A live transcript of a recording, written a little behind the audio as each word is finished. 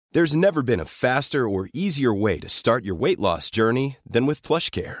There's never been a faster or easier way to start your weight loss journey than with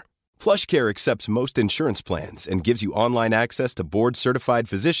PlushCare. PlushCare accepts most insurance plans and gives you online access to board-certified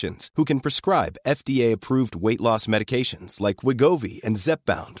physicians who can prescribe FDA-approved weight loss medications like Wegovy and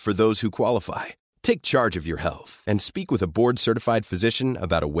Zepbound for those who qualify. Take charge of your health and speak with a board-certified physician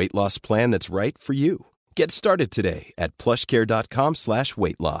about a weight loss plan that's right for you. Get started today at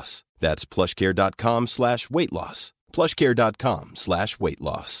plushcare.com/weight-loss. That's plushcare.com/weight-loss.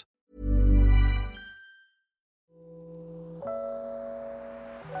 plushcare.com/weight-loss.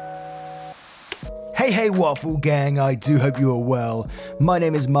 Hey Waffle Gang, I do hope you are well. My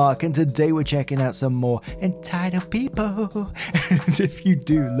name is Mark and today we're checking out some more entitled people. And if you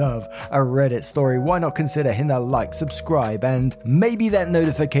do love a Reddit story, why not consider hitting that like, subscribe and maybe that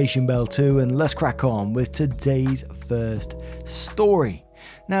notification bell too, and let's crack on with today's first story.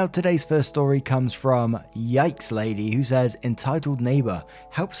 Now, today's first story comes from Yikes Lady, who says, entitled neighbor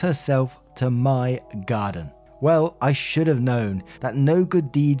helps herself to my garden. Well, I should have known that no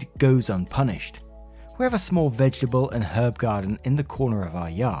good deed goes unpunished. We have a small vegetable and herb garden in the corner of our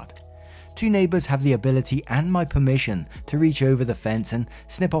yard. Two neighbors have the ability and my permission to reach over the fence and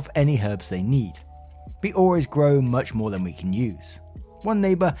snip off any herbs they need. We always grow much more than we can use. One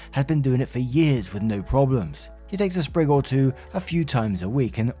neighbor has been doing it for years with no problems. He takes a sprig or two a few times a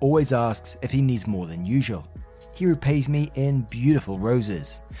week and always asks if he needs more than usual. He repays me in beautiful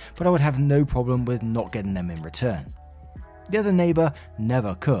roses, but I would have no problem with not getting them in return. The other neighbor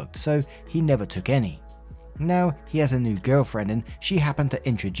never cooked, so he never took any. Now he has a new girlfriend and she happened to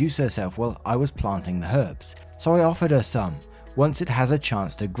introduce herself while I was planting the herbs, so I offered her some, once it has a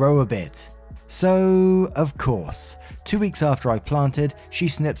chance to grow a bit. So, of course, 2 weeks after I planted, she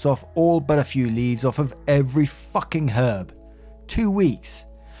snips off all but a few leaves off of every fucking herb. 2 weeks.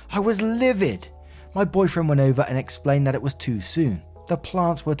 I was livid. My boyfriend went over and explained that it was too soon. The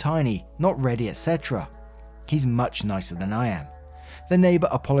plants were tiny, not ready, etc. He's much nicer than I am. The neighbor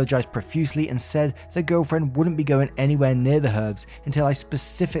apologized profusely and said the girlfriend wouldn't be going anywhere near the herbs until I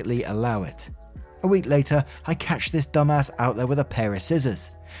specifically allow it. A week later, I catch this dumbass out there with a pair of scissors.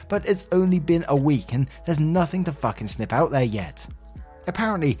 But it's only been a week and there's nothing to fucking snip out there yet.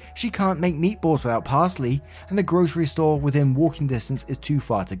 Apparently, she can't make meatballs without parsley, and the grocery store within walking distance is too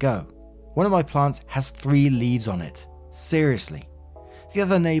far to go. One of my plants has 3 leaves on it. Seriously. The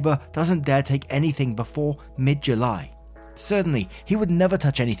other neighbor doesn't dare take anything before mid-July. Certainly, he would never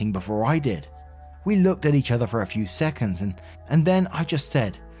touch anything before I did. We looked at each other for a few seconds and then I just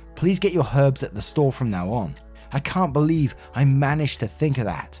said, please get your herbs at the store from now on. I can't believe I managed to think of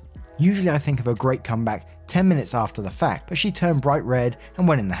that. Usually I think of a great comeback 10 minutes after the fact, but she turned bright red and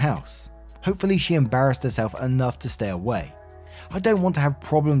went in the house. Hopefully she embarrassed herself enough to stay away. I don't want to have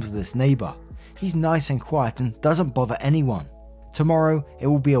problems with this neighbor. He's nice and quiet and doesn't bother anyone. Tomorrow it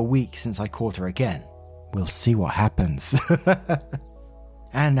will be a week since I caught her again. We'll see what happens.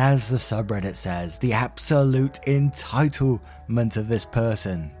 And as the subreddit says, the absolute entitlement of this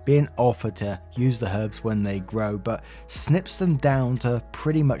person being offered to use the herbs when they grow, but snips them down to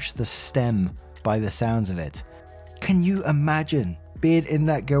pretty much the stem by the sounds of it. Can you imagine being in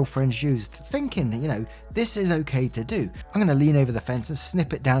that girlfriend's shoes, thinking, this is okay to do? I'm going to lean over the fence and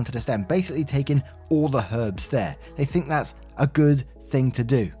snip it down to the stem, basically taking all the herbs there. They think that's a good thing to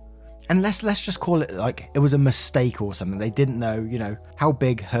do. And let's just call it like it was a mistake or something. They didn't know, how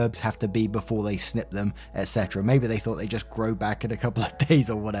big herbs have to be before they snip them, etc. Maybe they thought they just grow back in a couple of days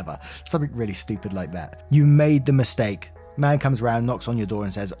or whatever. Something really stupid like that. You made the mistake. Man comes around, knocks on your door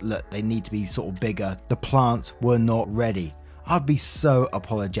and says, look, they need to be sort of bigger. The plants were not ready. I'd be so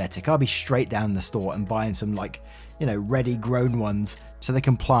apologetic. I'd be straight down the store and buying some ready grown ones so they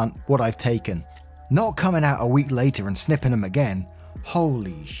can plant what I've taken. Not coming out a week later and snipping them again.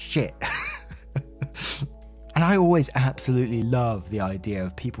 Holy shit. And I always absolutely love the idea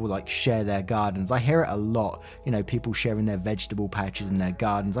of people share their gardens. I hear it a lot, people sharing their vegetable patches in their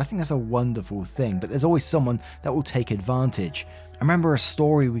gardens. I think that's a wonderful thing, but there's always someone that will take advantage. I remember a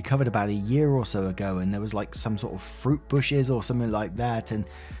story we covered about a year or so ago, and there was some sort of fruit bushes or something like that, and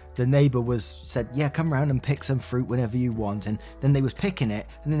the neighbor said, yeah, come around and pick some fruit whenever you want, and then they was picking it,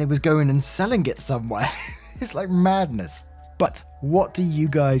 and then they was going and selling it somewhere. It's like madness. But what do you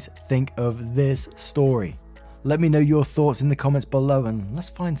guys think of this story? Let me know your thoughts in the comments below, and let's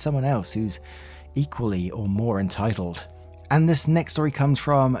find someone else who's equally or more entitled. And this next story comes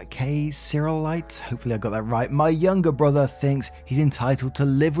from K. Cyrillite. Hopefully I got that right. My younger brother thinks he's entitled to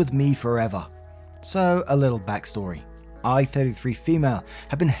live with me forever. So, a little backstory. I, 33 female,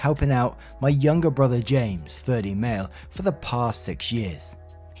 have been helping out my younger brother James, 30 male, for the past 6 years.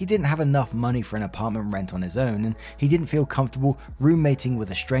 He didn't have enough money for an apartment rent on his own, and he didn't feel comfortable roommating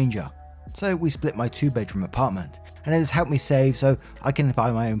with a stranger. So we split my 2-bedroom apartment, and it has helped me save so I can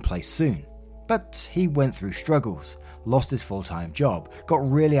buy my own place soon. But he went through struggles, lost his full-time job, got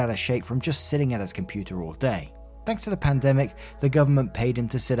really out of shape from just sitting at his computer all day. Thanks to the pandemic, the government paid him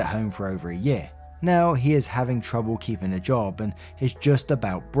to sit at home for over a year. Now he is having trouble keeping a job and is just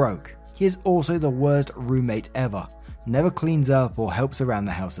about broke. He is also the worst roommate ever, never cleans up or helps around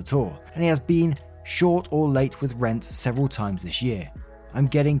the house at all, and he has been short or late with rent several times this year. I'm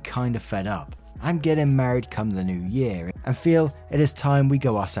getting kind of fed up. I'm getting married come the new year and feel it is time we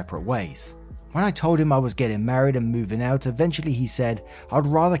go our separate ways. When I told him I was getting married and moving out, eventually he said, I'd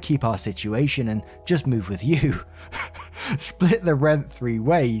rather keep our situation and just move with you. Split the rent 3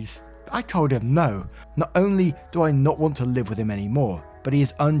 ways. I told him no. Not only do I not want to live with him anymore, but he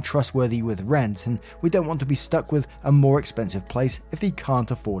is untrustworthy with rent and we don't want to be stuck with a more expensive place if he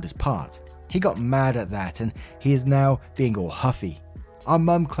can't afford his part. He got mad at that and he is now being all huffy. Our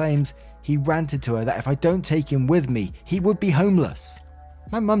mum claims he ranted to her that if I don't take him with me, he would be homeless.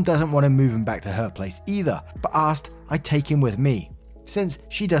 My mum doesn't want to move him back to her place either, but asked I take him with me, since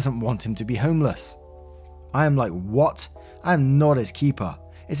she doesn't want him to be homeless. I am like, what? I am not his keeper.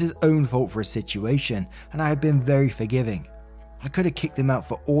 It's his own fault for his situation, and I have been very forgiving. I could have kicked him out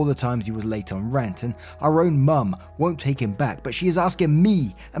for all the times he was late on rent, and our own mum won't take him back, but she is asking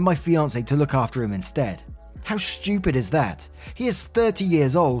me and my fiancé to look after him instead. How stupid is that? He is 30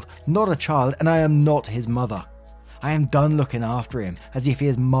 years old, not a child, and I am not his mother. I am done looking after him as if he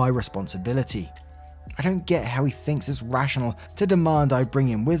is my responsibility. I don't get how he thinks it's rational to demand I bring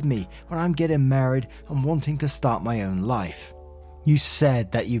him with me when I'm getting married and wanting to start my own life. You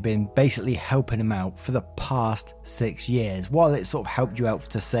said that you've been basically helping him out for the past 6 years, while it sort of helped you out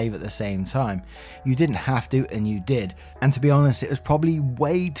to save at the same time. You didn't have to, and you did. And to be honest, it was probably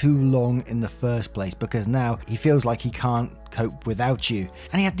way too long in the first place, because now he feels like he can't cope without you.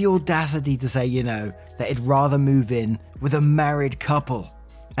 And he had the audacity to say, that he'd rather move in with a married couple.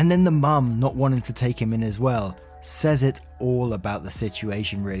 And then the mum not wanting to take him in as well says it all about the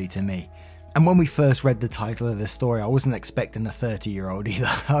situation really to me. And when we first read the title of this story, I wasn't expecting a 30-year-old either.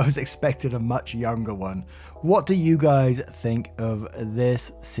 I was expecting a much younger one. What do you guys think of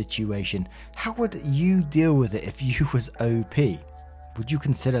this situation? How would you deal with it if you was OP? Would you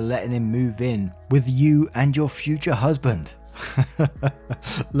consider letting him move in with you and your future husband?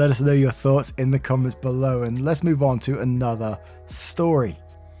 Let us know your thoughts in the comments below, and let's move on to another story.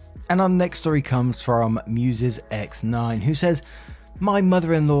 And our next story comes from Muses X9, who says, my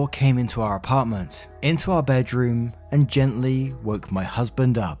mother-in-law came into our apartment, into our bedroom, and gently woke my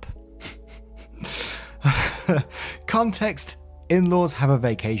husband up. Context: in-laws have a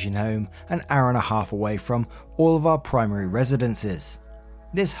vacation home an hour and a half away from all of our primary residences.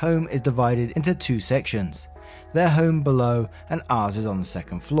 This home is divided into 2 sections. Their home below and ours is on the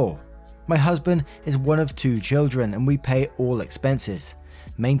 2nd floor. My husband is one of 2 children and we pay all expenses.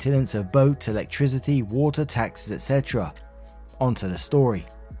 Maintenance of boat, electricity, water, taxes, etc. Onto the story.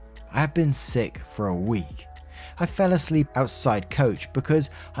 I have been sick for a week. I fell asleep outside coach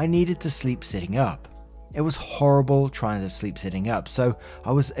because I needed to sleep sitting up. It was horrible trying to sleep sitting up, so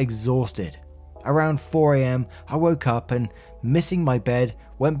I was exhausted. Around 4 a.m, I woke up and, missing my bed,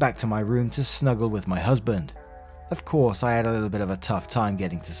 went back to my room to snuggle with my husband. Of course, I had a little bit of a tough time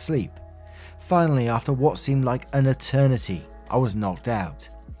getting to sleep. Finally, after what seemed like an eternity, I was knocked out.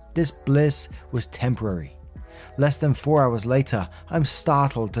 This bliss was temporary. Less than 4 hours later, I'm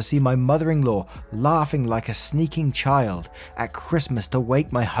startled to see my mother-in-law laughing like a sneaking child at Christmas to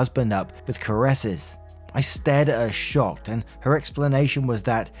wake my husband up with caresses. I stared at her shocked, and her explanation was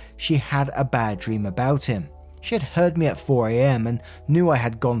that she had a bad dream about him. She had heard me at 4 a.m. and knew I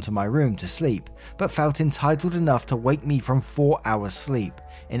had gone to my room to sleep, but felt entitled enough to wake me from 4 hours sleep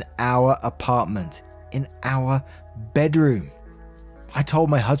in our apartment, in our bedroom. I told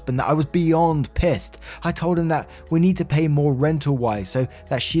my husband that I was beyond pissed. I told him that we need to pay more rental-wise so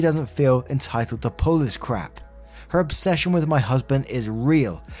that she doesn't feel entitled to pull this crap. Her obsession with my husband is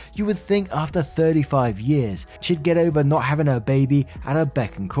real. You would think after 35 years, she'd get over not having her baby at her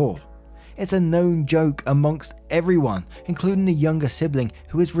beck and call. It's a known joke amongst everyone, including the younger sibling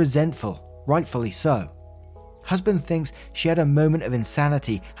who is resentful, rightfully so. Husband thinks she had a moment of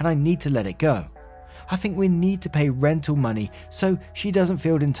insanity and I need to let it go. I think we need to pay rental money so she doesn't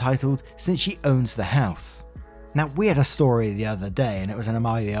feel entitled since she owns the house. Now, we had a story the other day, and it was an Am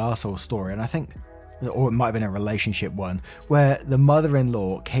I the Arsehole story, and I think, or it might have been a relationship one, where the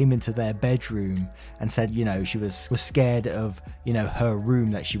mother-in-law came into their bedroom and said, she was scared of, her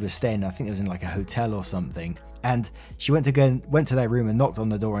room that she was staying in. I think it was in like a hotel or something. And she went to their room and knocked on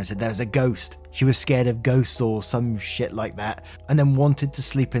the door and said there's a ghost. She was scared of ghosts or some shit like that, and then wanted to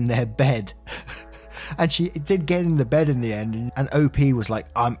sleep in their bed. And she did get in the bed in the end, and OP was like,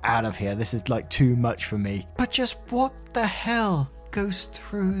 I'm out of here. This is like too much for me. But just what the hell goes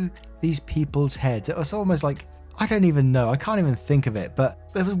through these people's heads? It was almost like, I don't even know. I can't even think of it.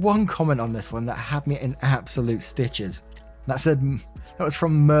 But there was one comment on this one that had me in absolute stitches. That was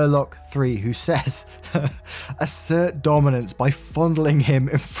from Murloc3, who says, assert dominance by fondling him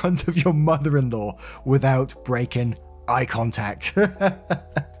in front of your mother-in-law without breaking eye contact.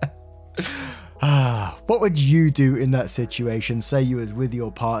 What would you do in that situation? Say you was with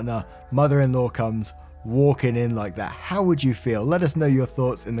your partner, mother-in-law comes walking in like that. How would you feel? Let us know your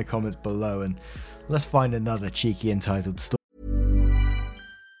thoughts in the comments below, and let's find another cheeky entitled story.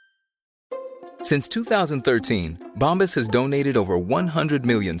 Since 2013, Bombas has donated over 100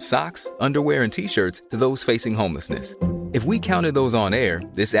 million socks, underwear, and T-shirts to those facing homelessness. If we counted those on air,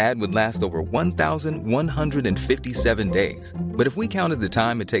 this ad would last over 1,157 days. But if we counted the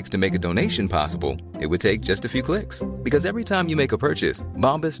time it takes to make a donation possible, it would take just a few clicks. Because every time you make a purchase,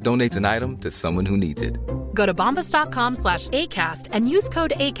 Bombas donates an item to someone who needs it. Go to bombas.com/ACAST and use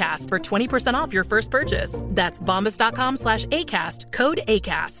code ACAST for 20% off your first purchase. That's bombas.com/ACAST, code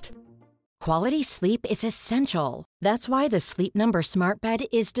ACAST. Quality sleep is essential. That's why the Sleep Number Smart Bed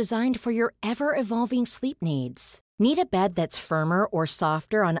is designed for your ever-evolving sleep needs. Need a bed that's firmer or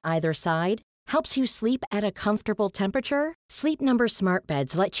softer on either side? Helps you sleep at a comfortable temperature? Sleep Number Smart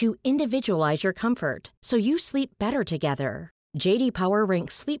Beds let you individualize your comfort, so you sleep better together. J.D. Power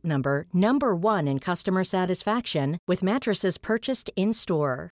ranks Sleep Number number 1 in customer satisfaction with mattresses purchased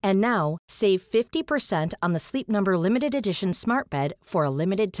in-store. And now, save 50% on the Sleep Number Limited Edition Smart Bed for a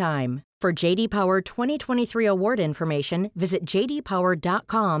limited time. For J.D. Power 2023 award information, visit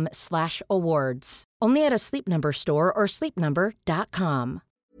jdpower.com/awards. Only at a Sleep Number store or sleepnumber.com.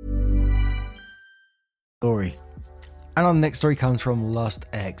 Story. And our next story comes from Lust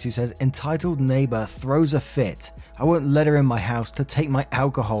X, who says, entitled neighbor throws a fit. I won't let her in my house to take my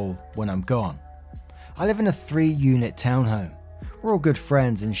alcohol when I'm gone. I live in a 3-unit townhome. We're all good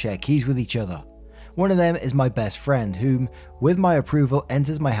friends and share keys with each other. One of them is my best friend, whom, with my approval,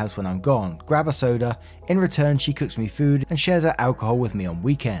 enters my house when I'm gone, grab a soda, in return she cooks me food and shares her alcohol with me on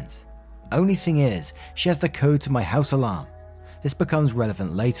weekends. Only thing is, she has the code to my house alarm. This becomes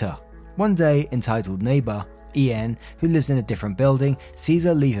relevant later. One day, entitled neighbor, Ian, who lives in a different building, sees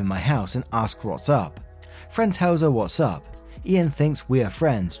her leaving my house and asks what's up. Friend tells her what's up. Ian thinks we are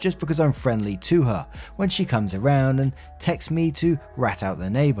friends just because I'm friendly to her when she comes around and texts me to rat out the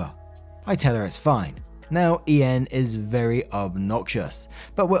neighbor. I tell her it's fine. Now Ian is very obnoxious,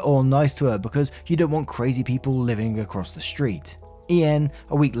 but we're all nice to her because you don't want crazy people living across the street. Ian,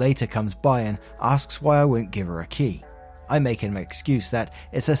 a week later, comes by and asks why I won't give her a key. I make him an excuse that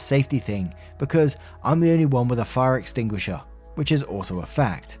it's a safety thing because I'm the only one with a fire extinguisher, which is also a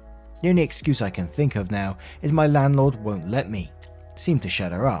fact. The only excuse I can think of now is my landlord won't let me. Seem to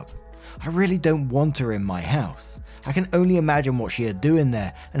shut her up. I really don't want her in my house. I can only imagine what she'd do in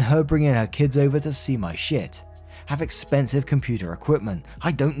there and her bringing her kids over to see my shit. Have expensive computer equipment.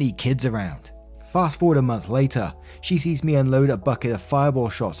 I don't need kids around. Fast forward a month later, she sees me unload a bucket of fireball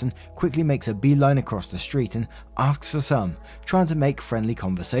shots and quickly makes a beeline across the street and asks for some, trying to make friendly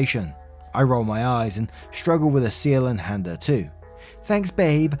conversation. I roll my eyes and struggle with a seal and hand her two. Thanks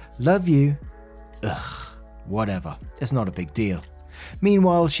babe, love you. Ugh, whatever, it's not a big deal.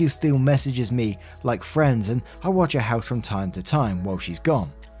 Meanwhile, she still messages me like friends and I watch her house from time to time while she's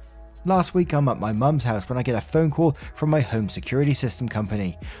gone. Last week I'm at my mum's house when I get a phone call from my home security system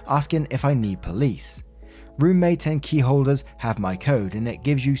company asking if I need police. Roommates and key holders have my code and it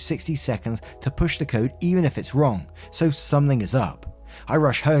gives you 60 seconds to push the code even if it's wrong, so something is up. I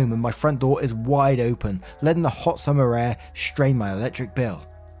rush home and my front door is wide open, letting the hot summer air strain my electric bill.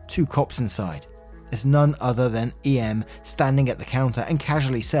 2 cops inside. It's none other than EM standing at the counter and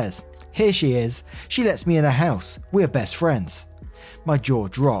casually says, "Here she is. She lets me in her house. We're best friends." My jaw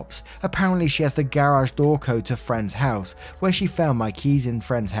drops. Apparently she has the garage door code to friend's house, where she found my keys in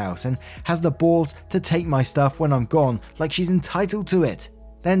friend's house and has the balls to take my stuff when I'm gone like she's entitled to it.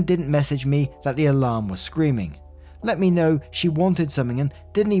 Then didn't message me that the alarm was screaming. Let me know she wanted something and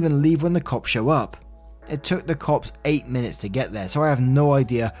didn't even leave when the cops show up. It took the cops 8 minutes to get there, so I have no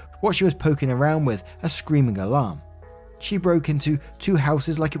idea what she was poking around with, a screaming alarm. She broke into 2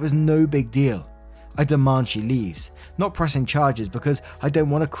 houses like it was no big deal. I demand she leaves, not pressing charges because I don't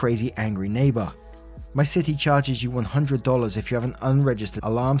want a crazy angry neighbor. My city charges you $100 if you have an unregistered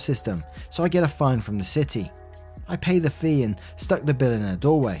alarm system, so I get a fine from the city. I pay the fee and stuck the bill in her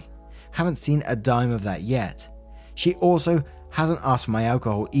doorway. Haven't seen a dime of that yet. She also hasn't asked for my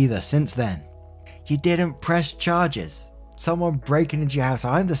alcohol either since then. You didn't press charges. Someone breaking into your house.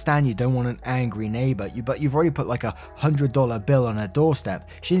 I understand you don't want an angry neighbor, but you've already put like $100 bill on her doorstep.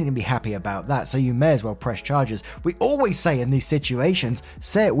 She isn't going to be happy about that, so you may as well press charges. We always say in these situations,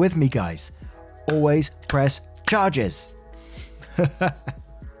 say it with me guys, always press charges.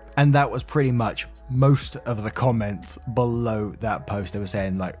 And that was pretty much most of the comments below that post. They were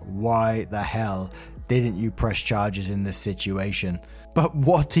saying like, why the hell didn't you press charges in this situation? But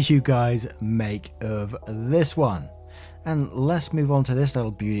what do you guys make of this one? And let's move on to this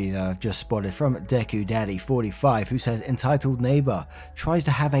little beauty that I've just spotted from Deku Daddy 45, who says, entitled neighbor tries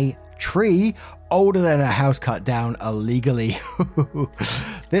to have a tree older than a house cut down illegally.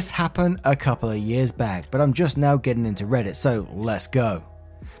 This happened a couple of years back, but I'm just now getting into Reddit, so let's go.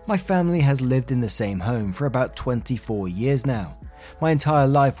 My family has lived in the same home for about 24 years now. My entire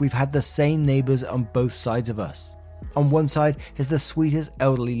life we've had the same neighbors on both sides of us. On one side is the sweetest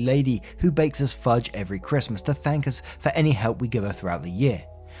elderly lady who bakes us fudge every Christmas to thank us for any help we give her throughout the year.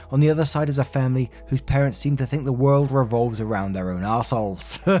 On the other side is a family whose parents seem to think the world revolves around their own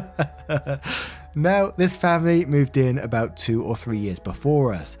arseholes. Now, this family moved in about 2 or 3 years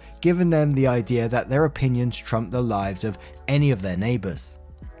before us, giving them the idea that their opinions trump the lives of any of their neighbors.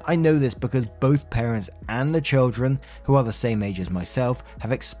 I know this because both parents and the children, who are the same age as myself,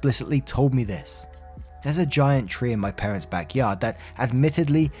 have explicitly told me this. There's a giant tree in my parents' backyard that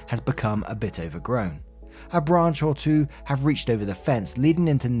admittedly has become a bit overgrown. A branch or two have reached over the fence leading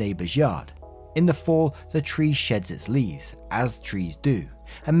into neighbor's yard. In the fall, the tree sheds its leaves, as trees do,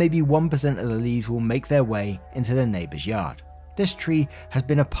 and maybe 1% of the leaves will make their way into the neighbor's yard. This tree has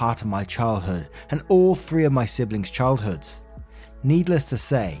been a part of my childhood and all 3 of my siblings' childhoods. Needless to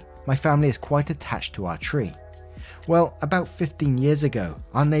say, my family is quite attached to our tree. Well, about 15 years ago,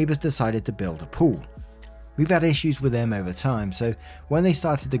 our neighbors decided to build a pool. We've had issues with them over time, so when they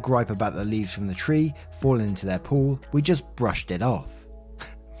started to gripe about the leaves from the tree falling into their pool, we just brushed it off.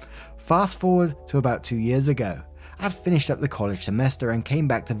 Fast forward to about 2 years ago, I'd finished up the college semester and came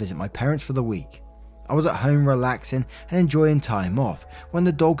back to visit my parents for the week. I was at home relaxing and enjoying time off when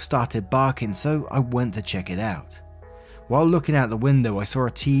the dog started barking, so I went to check it out. While looking out the window, I saw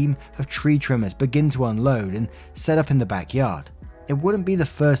a team of tree trimmers begin to unload and set up in the backyard. It wouldn't be the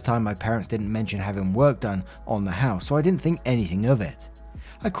first time my parents didn't mention having work done on the house, so I didn't think anything of it.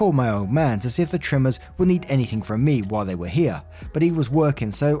 I called my old man to see if the trimmers would need anything from me while they were here, but he was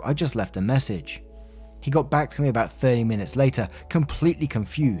working, so I just left a message. He got back to me about 30 minutes later, completely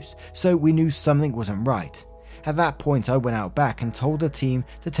confused, so we knew something wasn't right. At that point, I went out back and told the team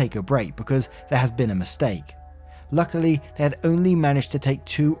to take a break because there has been a mistake. Luckily, they had only managed to take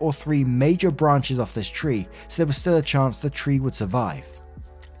 2 or 3 major branches off this tree, so there was still a chance the tree would survive.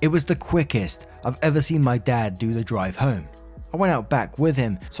 It was the quickest I've ever seen my dad do the drive home. I went out back with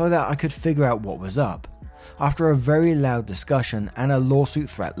him so that I could figure out what was up. After a very loud discussion and a lawsuit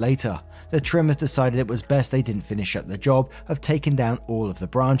threat later, the trimmers decided it was best they didn't finish up the job of taking down all of the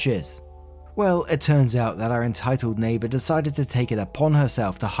branches. Well, it turns out that our entitled neighbor decided to take it upon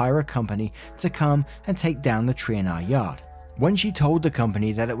herself to hire a company to come and take down the tree in our yard. When she told the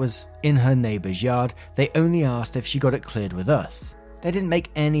company that it was in her neighbor's yard, they only asked if she got it cleared with us. They didn't make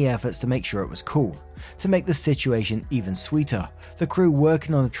any efforts to make sure it was cool. To make the situation even sweeter, the crew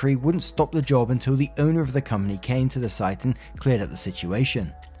working on the tree wouldn't stop the job until the owner of the company came to the site and cleared up the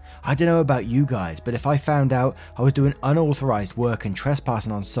situation. I don't know about you guys, but if I found out I was doing unauthorized work and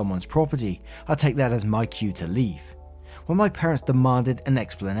trespassing on someone's property, I'd take that as my cue to leave. When my parents demanded an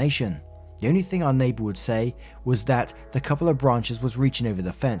explanation, the only thing our neighbor would say was that the couple of branches was reaching over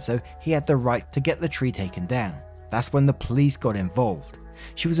the fence, so he had the right to get the tree taken down. That's when the police got involved.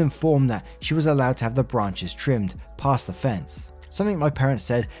 She was informed that she was allowed to have the branches trimmed past the fence. Something my parents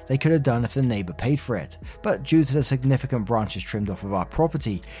said they could have done if the neighbor paid for it, but due to the significant branches trimmed off of our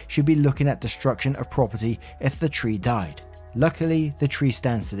property, she'd be looking at destruction of property if the tree died. Luckily, the tree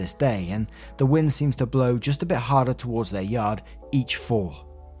stands to this day, and the wind seems to blow just a bit harder towards their yard each fall.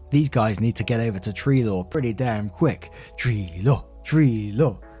 These guys need to get over to tree law pretty damn quick. Tree law, tree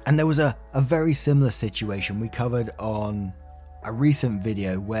law. And there was a very similar situation we covered on a recent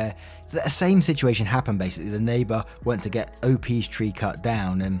video where the same situation happened. Basically, the neighbor went to get OP's tree cut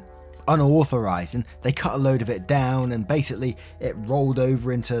down and unauthorized, and they cut a load of it down, and basically it rolled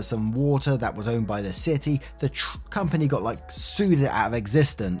over into some water that was owned by the city. The company got sued it out of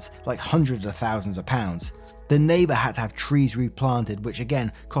existence, like hundreds of thousands of pounds. The neighbor had to have trees replanted, which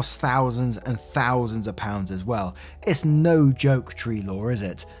again costs thousands and thousands of pounds as well. It's no joke, tree law, is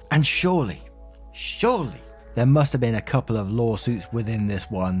it? And surely There must have been a couple of lawsuits within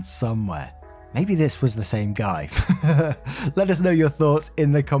this one somewhere. Maybe this was the same guy. Let us know your thoughts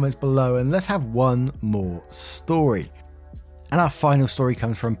in the comments below, and let's have one more story. And our final story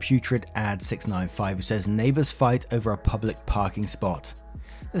comes from Putrid Ad 695, who says neighbours fight over a public parking spot.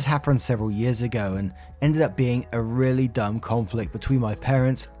 This happened several years ago and ended up being a really dumb conflict between my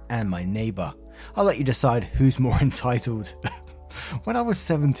parents and my neighbour. I'll let you decide who's more entitled. When I was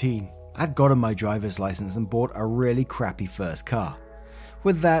 17, I'd gotten my driver's license and bought a really crappy first car.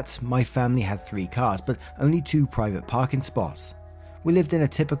 With that, my family had 3 cars, but only 2 private parking spots. We lived in a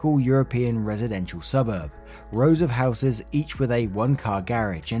typical European residential suburb, rows of houses each with a 1-car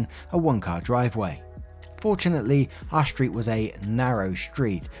garage and a 1-car driveway. Fortunately, our street was a narrow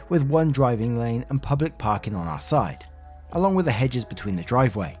street with 1 driving lane and public parking on our side, along with the hedges between the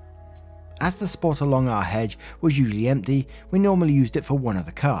driveway. As the spot along our hedge was usually empty, we normally used it for one of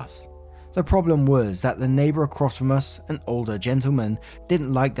the cars. The problem was that the neighbour across from us, an older gentleman,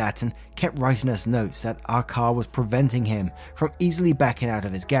 didn't like that and kept writing us notes that our car was preventing him from easily backing out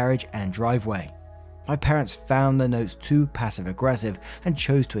of his garage and driveway. My parents found the notes too passive-aggressive and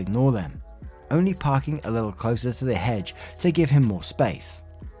chose to ignore them, only parking a little closer to the hedge to give him more space.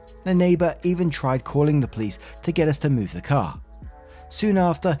 The neighbour even tried calling the police to get us to move the car. Soon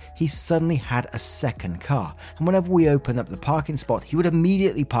after, he suddenly had a second car, and whenever we opened up the parking spot, he would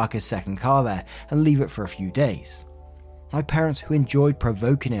immediately park his second car there and leave it for a few days. My parents, who enjoyed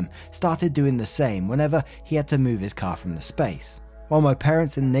provoking him, started doing the same whenever he had to move his car from the space. While my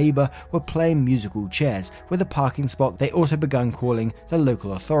parents and neighbour were playing musical chairs with a parking spot, they also began calling the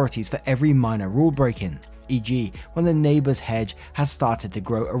local authorities for every minor rule break-in. E.g., when the neighbour's hedge has started to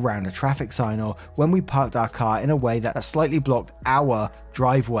grow around a traffic sign, or when we parked our car in a way that slightly blocked our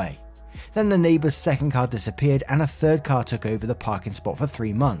driveway. Then the neighbour's second car disappeared and a third car took over the parking spot for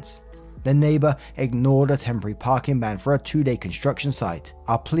 3 months. The neighbour ignored a temporary parking ban for a 2-day construction site,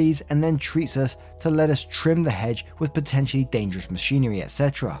 our pleas, and then treats us to let us trim the hedge with potentially dangerous machinery,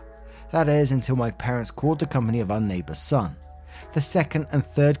 etc. That is, until my parents called the company of our neighbour's son. The second and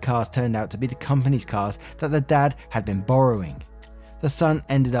third cars turned out to be the company's cars that the dad had been borrowing. The son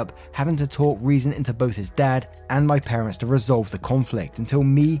ended up having to talk reason into both his dad and my parents to resolve the conflict until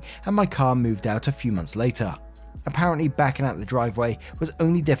me and my car moved out a few months later. Apparently backing out the driveway was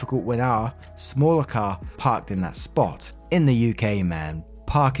only difficult when our smaller car parked in that spot. In the UK, man,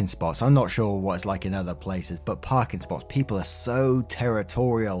 parking spots, I'm not sure what it's like in other places, but parking spots, people are so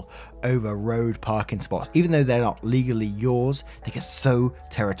territorial over road parking spots. Even though they're not legally yours, they get so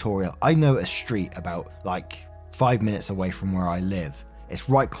territorial. I know a street about 5 minutes away from where I live. It's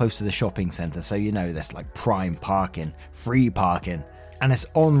right close to the shopping centre, so there's prime parking, free parking, and it's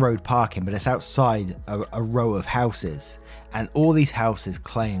on-road parking, but it's outside a row of houses. And all these houses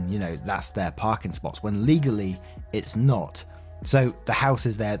claim, that's their parking spots, when legally it's not. So the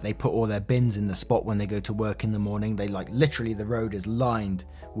houses there, they put all their bins in the spot when they go to work in the morning. They literally, the road is lined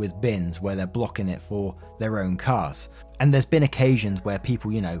with bins where they're blocking it for their own cars. And there's been occasions where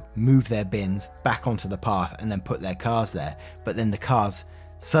people, move their bins back onto the path and then put their cars there. But then the cars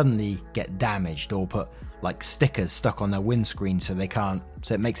suddenly get damaged or put stickers stuck on their windscreen so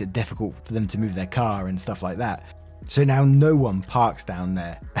it makes it difficult for them to move their car and stuff like that. So now no one parks down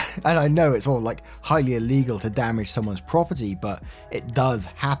there. And I know it's all highly illegal to damage someone's property, but it does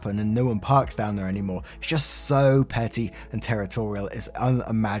happen and no one parks down there anymore. It's just so petty and territorial. It's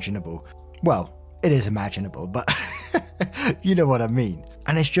unimaginable. Well, it is imaginable, but you know what I mean.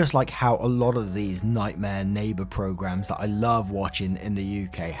 And it's just like how a lot of these nightmare neighbour programs that I love watching in the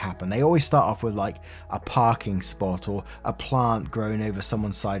UK happen. They always start off with a parking spot or a plant growing over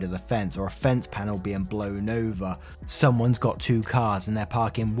someone's side of the fence, or a fence panel being blown over. Someone's got 2 cars and they're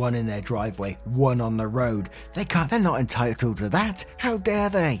parking one in their driveway, one on the road. They're not entitled to that. How dare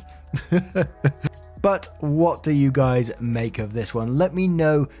they? But what do you guys make of this one? Let me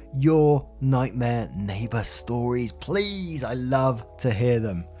know your nightmare neighbour stories, please. I love to hear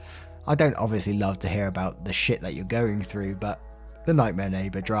them. I don't obviously love to hear about the shit that you're going through, but the nightmare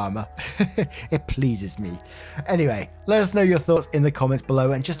neighbour drama, it pleases me. Anyway, let us know your thoughts in the comments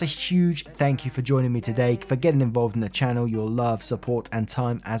below, and just a huge thank you for joining me today, for getting involved in the channel. Your love, support and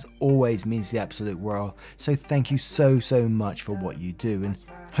time as always means the absolute world. So thank you so much for what you do, and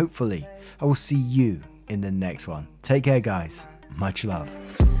hopefully I will see you in the next one. Take care, guys. Much love.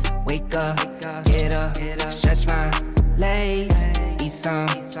 Wake up, get up, stretch my legs, eat some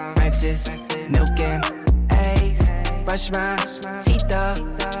breakfast, milk and eggs, brush my teeth up,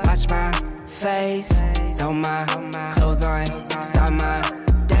 wash my face, throw my clothes on, start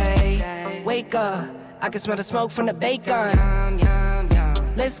my day. Wake up, I can smell the smoke from the bacon.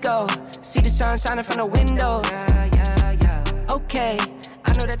 Let's go. See the sun shining from the windows. Okay,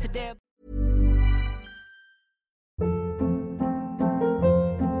 I know that today.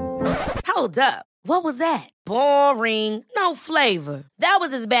 Hold up. What was that? Boring. No flavor. That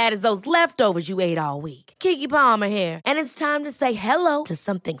was as bad as those leftovers you ate all week. Keke Palmer here. And it's time to say hello to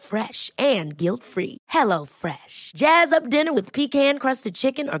something fresh and guilt-free. HelloFresh. Jazz up dinner with pecan-crusted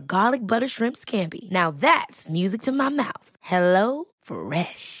chicken or garlic butter shrimp scampi. Now that's music to my mouth.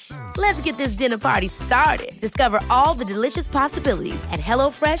 HelloFresh. Let's get this dinner party started. Discover all the delicious possibilities at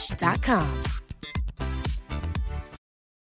HelloFresh.com.